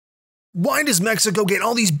Why does Mexico get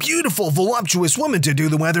all these beautiful, voluptuous women to do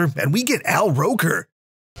the weather, and we get Al Roker?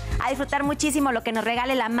 A disfrutar muchísimo lo que nos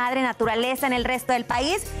regale la madre naturaleza en el resto del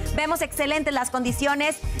país. Vemos excelentes las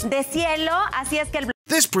condiciones de cielo, así es que el...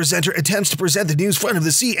 This presenter attempts to present the news front of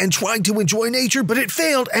the sea and trying to enjoy nature, but it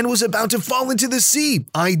failed and was about to fall into the sea.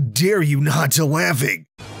 I dare you not to laughing.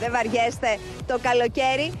 Δεν βαριέστε. Το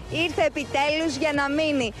καλοκαίρι ήρθε επιτέλους για να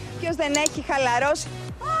μείνει. Ποιος δεν έχει χαλαρώσει?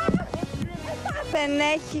 Δεν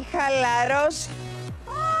έχει χαλαρώσει.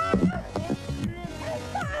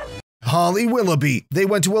 Holly Willoughby. They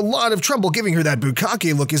went to a lot of trouble giving her that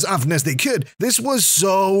bukkake look as often as they could. This was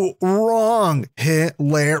so wrong.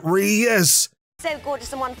 Hilarious. So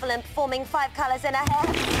gorgeous and wonderful and performing 5 colours in her hair.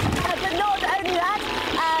 But not only that,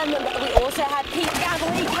 we also had Pete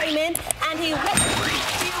Gamble. He came in and he went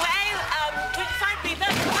beside me.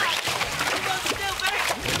 That's right. He was still very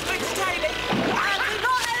entertaining. And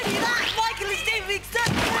not only that, Michael is doing so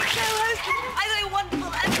hosting. I know,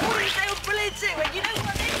 wonderful. And Corey's so brilliant too. And you know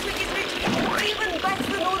what? Next week is even better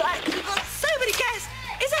than all that. We've got so many guests.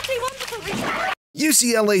 It's actually wonderful.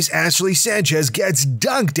 UCLA's Ashley Sanchez gets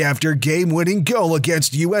dunked after game-winning goal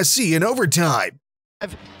against USC in overtime.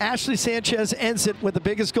 Ashley Sanchez ends it with the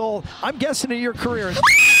biggest goal, I'm guessing, in your career. Oh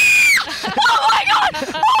my God!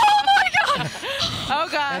 Oh my God! Oh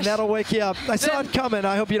gosh. And that'll wake you up. I saw it coming.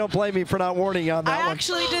 I hope you don't blame me for not warning you on that one. I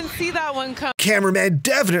actually didn't see that one come. Cameraman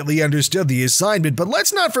definitely understood the assignment, but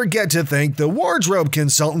let's not forget to thank the wardrobe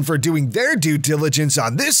consultant for doing their due diligence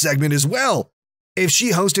on this segment as well. If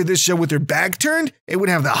she hosted this show with her back turned, it would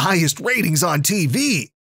have the highest ratings on TV.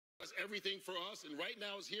 That's everything for us, and right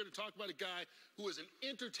now is here to talk about a guy who is an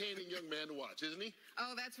entertaining young man to watch, isn't he?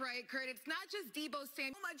 Oh, that's right, Kurt. It's not just Debo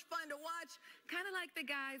Samuel. So much fun to watch. Kind of like the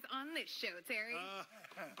guys on this show, Terry.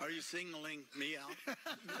 Are you singling me out?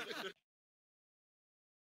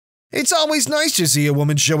 It's always nice to see a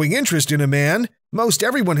woman showing interest in a man. Most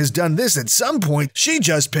everyone has done this at some point. She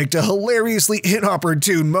just picked a hilariously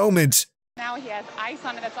inopportune moment. Now he has ice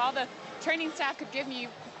on it. That's all the training staff could give me.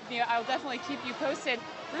 I'll definitely keep you posted.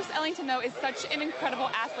 Bruce Ellington, though, is such an incredible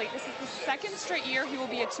athlete. This is the second straight year he will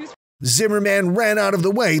be a two-sport. Zimmerman ran out of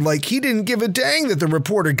the way like he didn't give a dang that the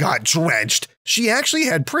reporter got drenched. She actually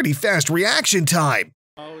had pretty fast reaction time.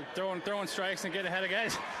 Oh, throwing strikes and get ahead of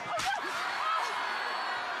guys.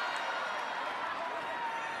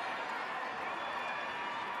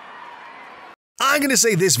 I'm gonna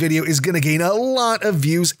say this video is gonna gain a lot of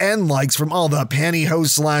views and likes from all the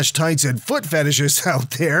pantyhose / tights and foot fetishists out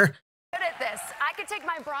there. Good at this. I could take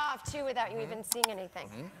my bra off too without you even seeing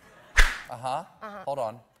anything. Hold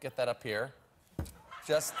on. Get that up here.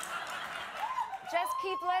 Just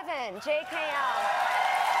keep living. JKL.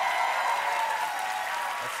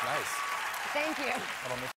 That's nice. Thank you.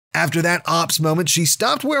 After that ops moment, she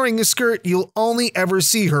stopped wearing a skirt. You'll only ever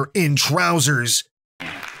see her in trousers.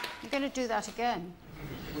 You're going to do that again?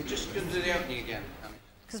 We're just going to do the opening again.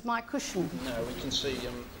 Because my cushion. No, we can see.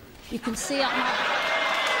 You can see up my.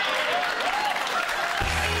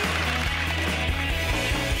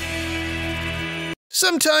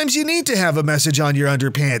 Sometimes you need to have a message on your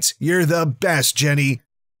underpants. You're the best, Jenny.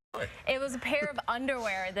 It was a pair of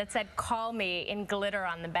underwear that said "Call me" in glitter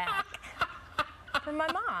on the back. From my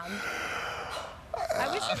mom.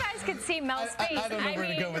 I wish you guys could see Mel's face. I don't know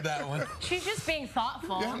where to go with that one. She's just being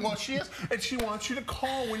thoughtful. Yeah, well, she is, and she wants you to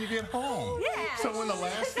call when you get home. Yeah. So when the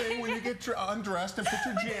last thing, when you get undressed and put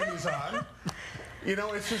your jammies on, you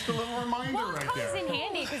know, it's just a little reminder right there. Well, it comes in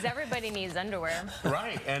handy because everybody needs underwear.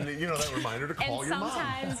 Right, and you know, that reminder to call your mom. And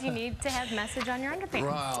sometimes you need to have message on your underpants.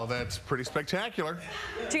 Wow, that's pretty spectacular.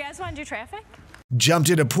 Do you guys want to do traffic? Jumped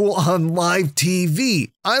in a pool on live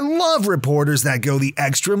TV. I love reporters that go the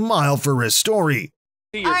extra mile for a story.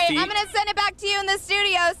 All right, I'm going to send it back to you in the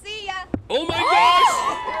studio. See ya. Oh my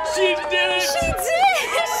gosh! She did it! She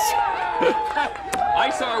did! I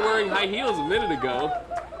saw her wearing high heels a minute ago.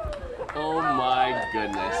 Oh my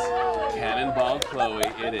goodness. Cannonball Chloe,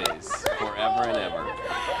 it is. Forever and ever.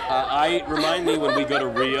 Remind me when we go to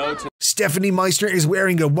Rio. Stephanie Meister is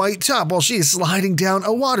wearing a white top while she is sliding down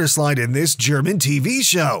a water slide in this German TV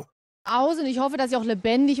show. Aus und ich hoffe, dass ich auch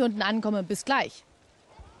lebendig unten ankomme. Bis gleich.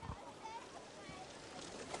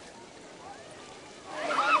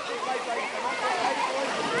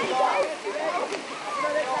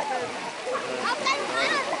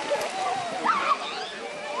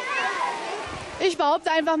 Ich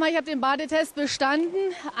behaupte einfach mal, ich habe den Badetest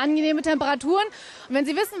bestanden, angenehme Temperaturen. Und wenn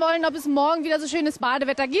Sie wissen wollen, ob es morgen wieder so schönes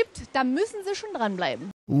Badewetter gibt, dann müssen Sie schon dranbleiben.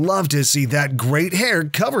 Love to see that great hair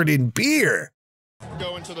covered in beer.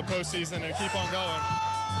 Go into the postseason and keep on going.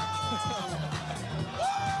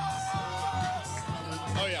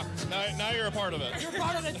 Oh yeah, now now you're a part of it. You're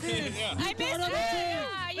part of the team. Yeah. I miss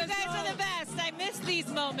it. You guys are the best. I miss these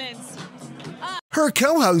moments. Her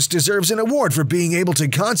co-host deserves an award for being able to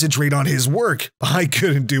concentrate on his work. I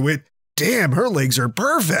couldn't do it. Damn, her legs are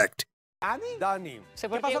perfect. Dani. ¿Qué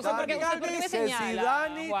pasó? ¿Por qué me Que si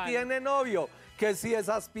Dani señala, tiene novio, que si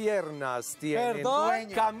esas piernas tienen,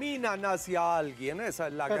 caminan hacia alguien. Esa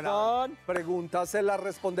es la gran pregunta. Se la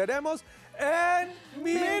responderemos en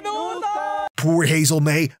minutos. Poor Hazel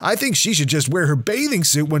May. I think she should just wear her bathing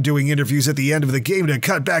suit when doing interviews at the end of the game to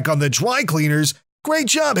cut back on the dry cleaners. Great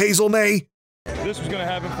job, Hazel May. This was going to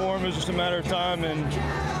happen for him. It was just a matter of time, and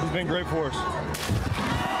he's been great for us.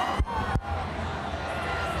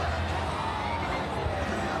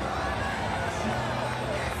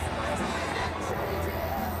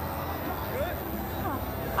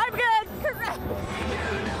 I'm good.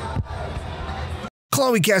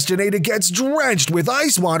 Chloe Castaneda gets drenched with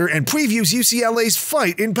ice water and previews UCLA's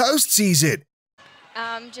fight in postseason.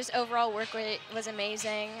 Just overall work rate was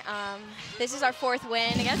amazing. This is our 4th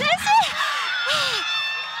win against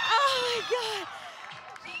Oh my god.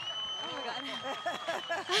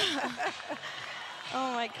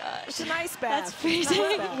 Oh my gosh. It's a nice bath. That's freezing.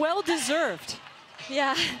 Well deserved.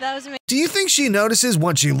 Yeah, that was amazing. Do you think she notices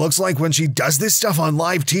what she looks like when she does this stuff on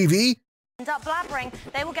live TV? End up blabbering,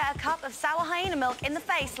 they will get a cup of sour hyena milk in the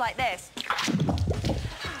face like this.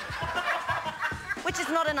 Which is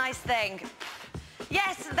not a nice thing.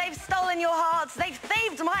 Yes, they've stolen your hearts. They've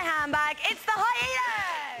thieved my handbag. It's the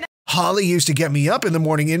hyena! Holly used to get me up in the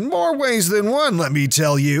morning in more ways than one, let me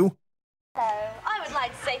tell you. So, I would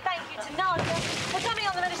like to say thank you to Nadia for coming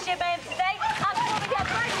on the Ministry of BAM today. And before we get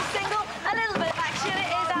brand new single, a little bit of action. It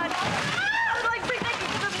is out. I would like to say thank you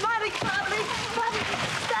to the Manning family. Manning to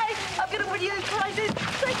stay. I'm going to win you this prizes.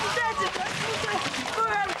 Thank you, Dad. For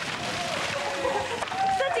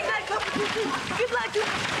setting that competition. Good luck to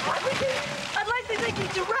everything. I'd like to thank you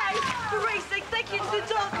to Ray for racing. Thank you to the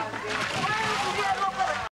dog.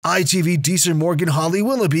 ITV Deezer Morgan Holly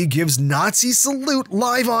Willoughby gives Nazi salute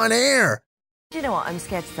live on air. Do you know what? I'm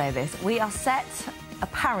scared to say this. We are set,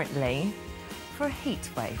 apparently, for a heat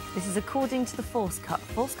wave. This is according to the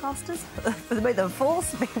forecasters. May the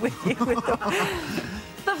force be with you, with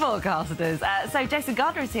the forecasters. So Jason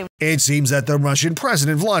Gardner is here. It seems that the Russian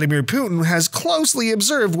President Vladimir Putin has closely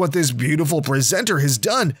observed what this beautiful presenter has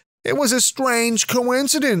done. It was a strange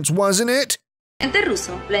coincidence, wasn't it? El presidente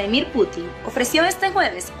ruso, Vladimir Putin, ofreció este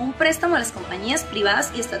jueves un préstamo a las compañías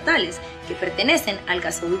privadas y estatales que pertenecen al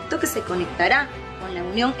gasoducto que se conectará con la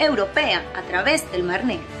Unión Europea a través del Mar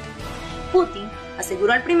Negro. Putin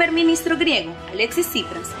aseguró al primer ministro griego, Alexis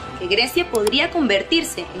Tsipras, que Grecia podría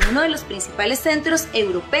convertirse en uno de los principales centros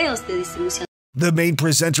europeos de distribución. The main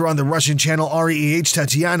presenter on the Russian channel REH,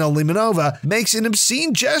 Tatiana Limonova, makes an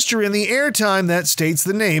obscene gesture in the airtime that states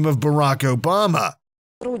the name of Barack Obama.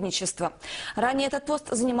 Сотрудничество. Ранее этот пост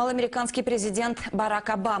занимал американский президент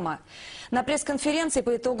Барак Обама. На пресс-конференции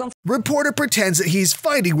по итогам... Reporter pretends that he's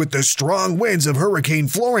fighting with the strong winds of Hurricane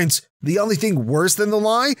Florence. The only thing worse than the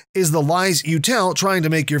lie is the lies you tell trying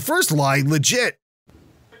to make your first lie legit.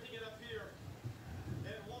 Picking it up here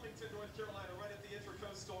in Wilmington, North Carolina, right at the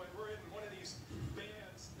Intercoastal, and we're in one of these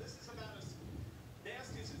bands. This is about as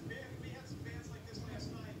nasty as it's been. We had some bands like this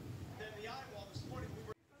last night. Then the eyewall this morning, we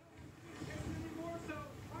were...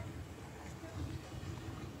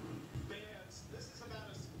 This is about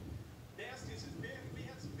as nasty as it's been. We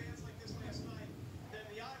had some bands like this last night. Then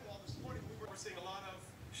the eyewall this morning, we were seeing a lot of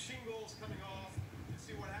shingles coming off. You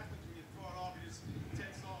see what happens when you throw it off, it just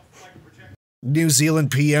takes off like a projectile. New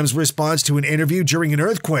Zealand PM's response to an interview during an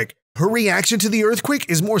earthquake. Her reaction to the earthquake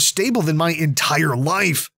is more stable than my entire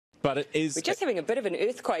life. But it is... We're just having a bit of an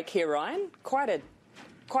earthquake here, Ryan. Quite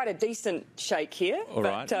a decent shake here. All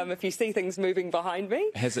right. But if you see things moving behind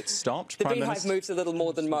me... Has it stopped, The Prime beehive Minister? moves a little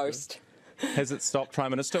more than most. Has it stopped, Prime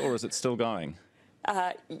Minister, or is it still going?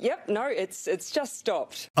 Yep, no, it's just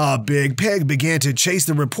stopped. A big pig began to chase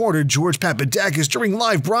the reporter George Papadakis during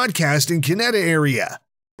live broadcast in Kaneda area.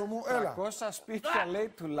 σπίτια λέει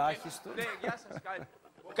τουλάχιστον. Γεια σας,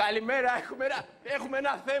 καλημέρα, έχουμε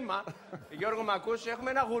ένα θέμα. Γιώργο, μ' ακούς,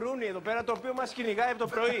 έχουμε ένα γουρούνι εδώ πέρα το οποίο μας κυνηγάει από το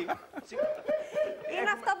πρωί.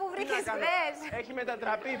 Είναι αυτά που βρήκες χθες. Έχει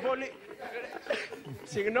μετατραπεί πολύ...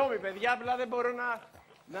 Συγγνώμη, παιδιά, απλά δεν μπορώ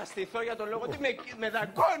να στηθώ για τον λόγο ότι με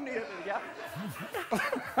δαγκώνει, ρε παιδιά.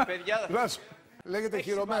 Παιδιά, λέγεται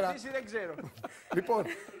χειρομέρα. Έχει δεν ξέρω. Λοιπόν,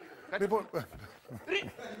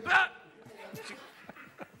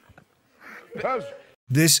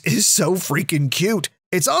 This is so freaking cute.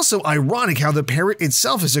 It's also ironic how the parrot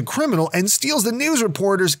itself is a criminal and steals the news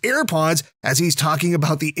reporter's AirPods as he's talking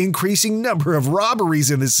about the increasing number of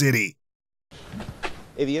robberies in the city.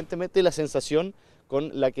 evidentemente la sensación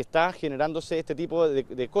con la que está generándose este tipo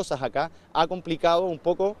de cosas acá ha complicado un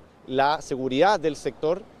poco la seguridad del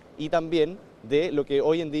sector y también de lo que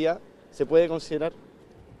hoy en día se puede considerar.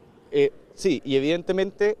 Sí, y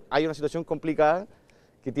evidentemente hay una situación complicada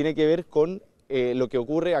que tiene que ver con lo que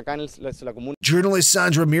ocurre acá en la comuna. Journalist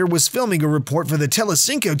Sandra Mir was filming a report for the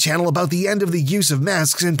Telecinco channel about the end of the use of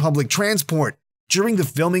masks in public transport. During the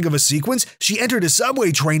filming of a sequence, she entered a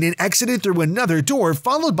subway train and exited through another door,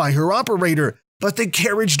 followed by her operator. But the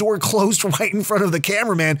carriage door closed right in front of the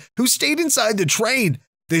cameraman, who stayed inside the train.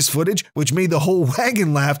 This footage, which made the whole wagon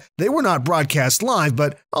laugh, they were not broadcast live,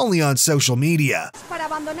 but only on social media. Para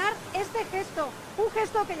abandonar este gesto, un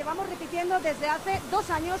gesto que llevamos repitiendo desde hace 2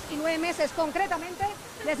 años y 9 meses, concretamente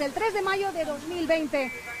desde el 3 de mayo de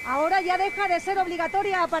 2020. Ahora ya deja de ser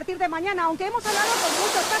obligatoria a partir de mañana, aunque hemos hablado con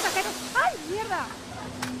muchos pasajeros. ¡Ay, mierda!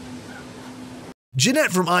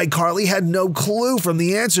 Jeanette from iCarly had no clue from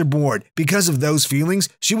the answer board. Because of those feelings,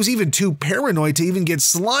 she was even too paranoid to even get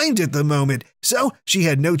slimed at the moment, so she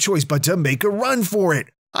had no choice but to make a run for it.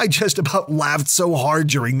 I just about laughed so hard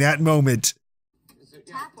during that moment.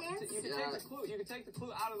 Tap dance? You can take the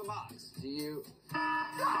clue out of the box. Do you...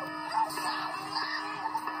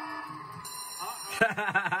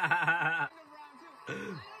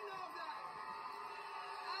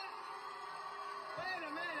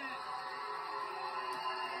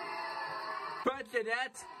 Run,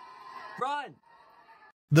 Jeanette! Run!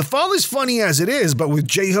 The fall is funny as it is, but with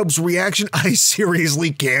J-Hope's reaction, I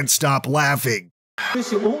seriously can't stop laughing.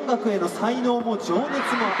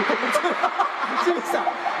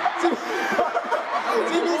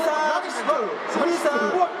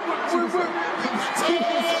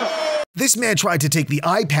 This man tried to take the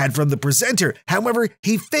iPad from the presenter. However,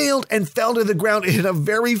 he failed and fell to the ground in a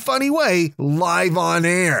very funny way, live on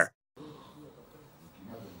air.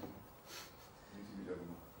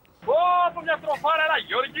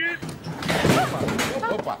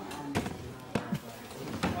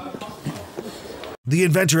 The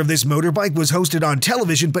inventor of this motorbike was hosted on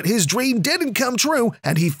television, but his dream didn't come true,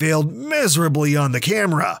 and he failed miserably on the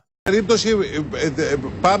camera. περίπτωση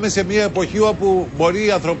πάμε σε μια εποχή όπου μπορεί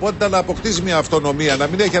η ανθρωπότητα να αποκτήσει μια αυτονομία, να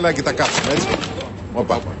μην έχει ανάγκη τα κάψουμε, έτσι.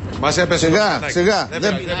 Οπα. Μας έπεσε. Σιγά.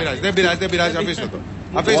 Δεν πειράζει, αφήστε το.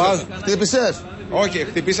 Χτύπησες. Όχι,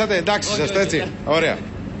 χτυπήσατε, εντάξει σας, έτσι. Ωραία.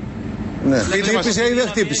 Ναι. Χτύπησε ή δεν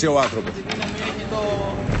χτύπησε ο άνθρωπος.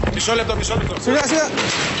 Μισό λεπτό. Σιγά.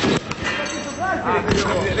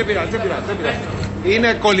 Δεν πειράζει.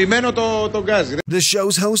 Είναι κολλημένο το γκάζι. The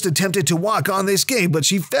show's host attempted to walk on this game, but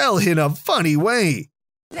she fell in a funny way.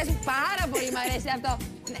 Πάρα πολύ μ' αρέσει αυτό.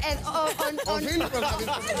 Ο Φίλιππος να δεις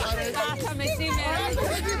πως μου αρέσει. Κάθαμε σήμερα.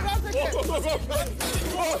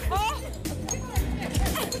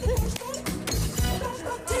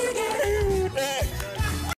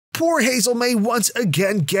 Poor Hazel May once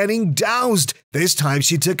again getting doused. This time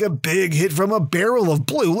she took a big hit from a barrel of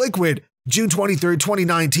blue liquid. June 23,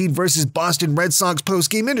 2019 versus Boston Red Sox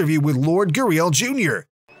post-game interview with Lord Gurriel Jr.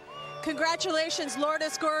 Congratulations,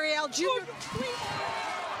 Lourdes Gurriel Jr.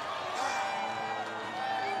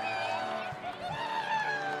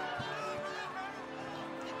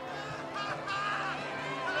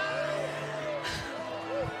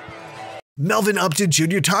 Melvin Upton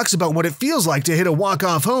Jr. talks about what it feels like to hit a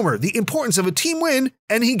walk-off homer, the importance of a team win,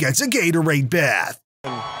 and he gets a Gatorade bath.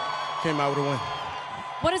 Came out with a win.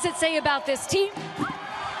 What does it say about this team?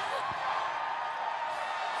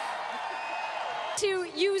 To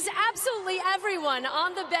use absolutely everyone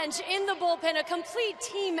on the bench, in the bullpen, a complete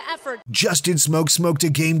team effort. Justin Smoke smoked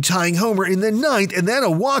a game-tying homer in the 9th and then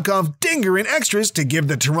a walk-off dinger in extras to give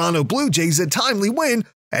the Toronto Blue Jays a timely win,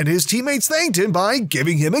 and his teammates thanked him by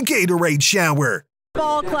giving him a Gatorade shower.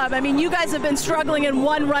 Ball club. I mean, you guys have been struggling in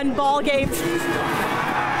one-run ball games.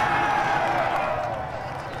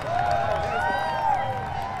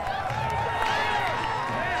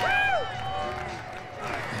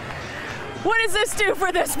 What does this do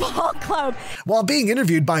for this ball club? While being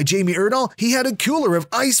interviewed by Jamie Erdahl, he had a cooler of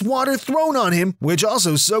ice water thrown on him, which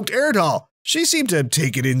also soaked Erdahl. She seemed to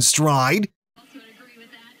take it in stride.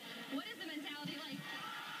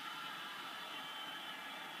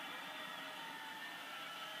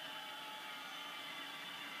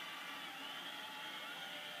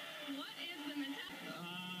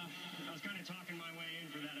 I was kind of talking my way in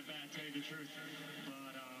for that at bat, tell you the truth.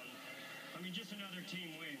 But, I mean, just another team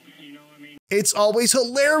win, you know, I mean. It's always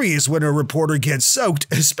hilarious when a reporter gets soaked,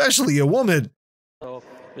 especially a woman. So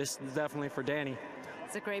this is definitely for Danny.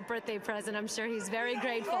 It's a great birthday present. I'm sure he's very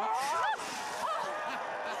grateful.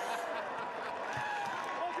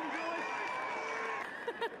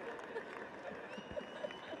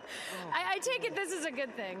 I take it this is a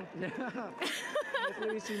good thing.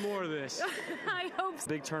 Hopefully we see more of this. I hope so.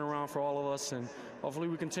 Big turnaround for all of us, and hopefully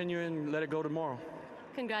we continue and let it go tomorrow.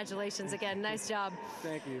 Congratulations again. Nice job.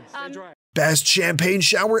 Thank you. Stay dry. Best champagne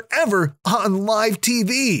shower ever on live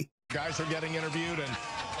TV. Guys are getting interviewed, and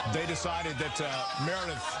they decided that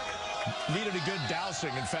Meredith needed a good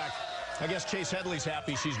dousing. In fact, I guess Chase Headley's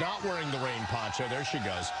happy she's not wearing the rain poncho. There she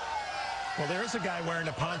goes. Well, there's a guy wearing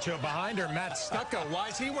a poncho behind her, Matt Stucco. Why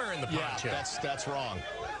is he wearing the poncho? Yeah, that's wrong.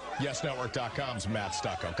 YesNetwork.com's Matt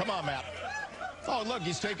Stucco. Come on, Matt. Oh, look,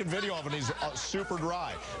 he's taking video of it, and he's super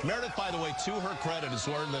dry. Meredith, by the way, to her credit, has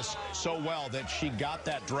learned this so well that she got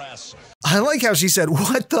that dress. I like how she said,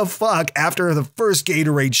 "What the fuck?" after the first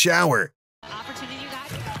Gatorade shower. Opportunity you got.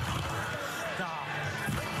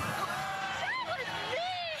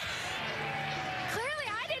 Clearly,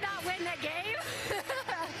 I did not win that game.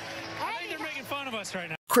 I think they're making fun of us right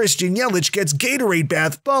now. Christian Yelich gets Gatorade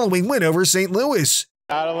bath following win over St. Louis.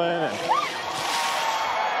 Gotta win.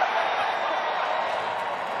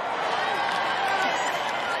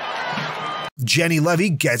 Jenny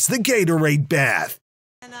Levy gets the Gatorade bath.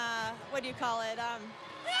 And what do you call it?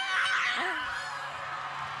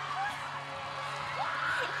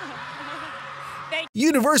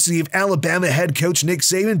 University of Alabama head coach Nick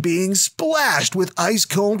Saban being splashed with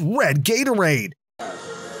ice-cold red Gatorade.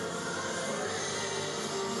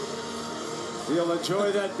 You'll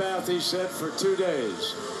enjoy that bath, he said, for 2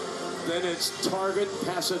 days. Then it's Target,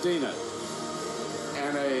 Pasadena.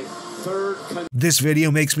 And a third... This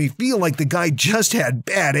video makes me feel like the guy just had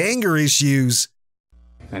bad anger issues.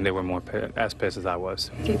 And they were more as pissed as I was.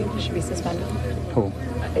 Do you think he should be suspended? Who?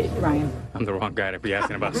 Ryan. I'm the wrong guy to be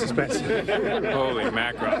asking about suspension. Holy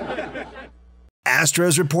mackerel.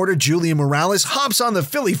 Astros reporter Julia Morales hops on the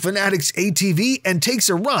Philly Fanatics ATV and takes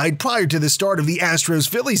a ride prior to the start of the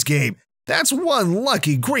Astros-Phillies game. That's one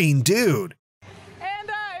lucky green dude. And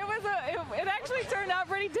it actually turned out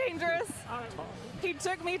pretty dangerous. He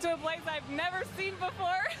took me to a place I've never seen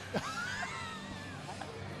before.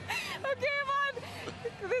 Okay, I'm on.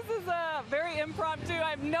 This is very impromptu.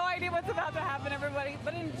 I have no idea what's about to happen, everybody.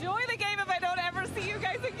 But enjoy the game if I don't ever see you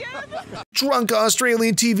guys again. Drunk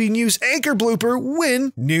Australian TV news anchor blooper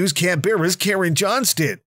win News Canberra's Karen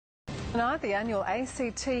Johnston. Tonight, the annual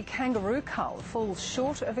ACT kangaroo cull falls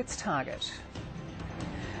short of its target.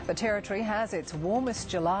 The Territory has its warmest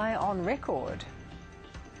July on record.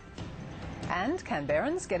 And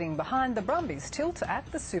Canberrans getting behind the Brumbies tilt at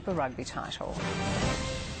the Super Rugby title.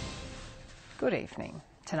 Good evening.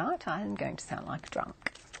 Tonight I'm going to sound like a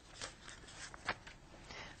drunk.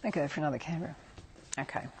 I'll go for another camera.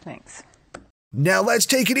 Okay, thanks. Now let's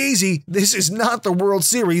take it easy. This is not the World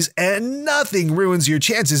Series, and nothing ruins your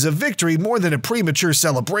chances of victory more than a premature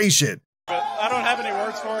celebration. But I don't have any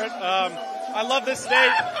words for it. I love this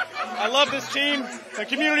state. I love this team. The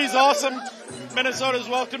community's awesome. Minnesota's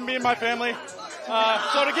welcomed me and my family.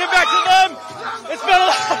 So to give back to them, it's been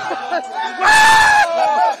a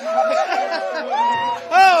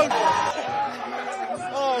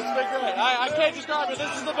Oh, it's been great. I can't describe it.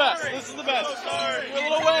 This is the best. This is the best. Oh, sorry. You're a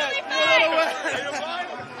little wet. You're a little wet.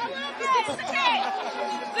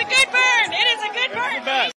 It's a good burn. It is a good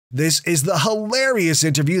burn. This is the hilarious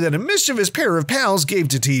interview that a mischievous pair of pals gave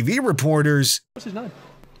to TV reporters. What's his name?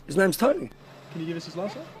 His name's Tony. Can you give us his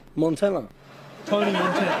last name? Montana. Tony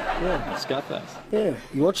Montana. Yeah. Scarface. Yeah.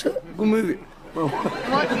 You watched it? Good movie. Well,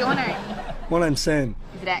 What's your name? my name's Sam.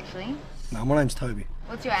 Is it actually? No, my name's Toby.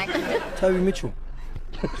 What's your accent? Toby Mitchell.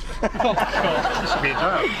 Oh, God. This should be a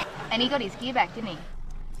joke. And he got his gear back, didn't he?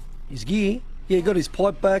 His gear? Yeah, he got his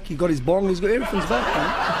pipe back, he got his bong, he's got everything's back,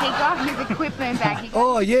 mate. He got his equipment back.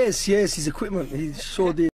 Oh, yes, his equipment. He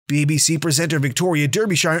sure did. BBC presenter Victoria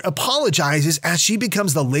Derbyshire apologizes as she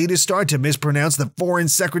becomes the latest star to mispronounce the Foreign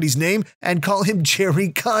Secretary's name and call him Jerry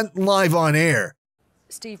Cunt live on air.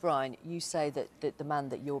 Steve Ryan, you say that the man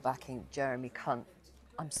that you're backing, Jeremy Cunt,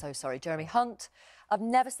 I'm so sorry, Jeremy Hunt. I've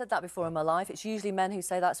never said that before in my life. It's usually men who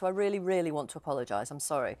say that, so I really, really want to apologise. I'm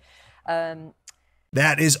sorry.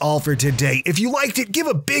 That is all for today. If you liked it, give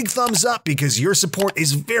a big thumbs up because your support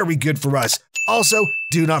is very good for us. Also,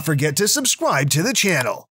 do not forget to subscribe to the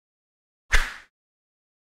channel.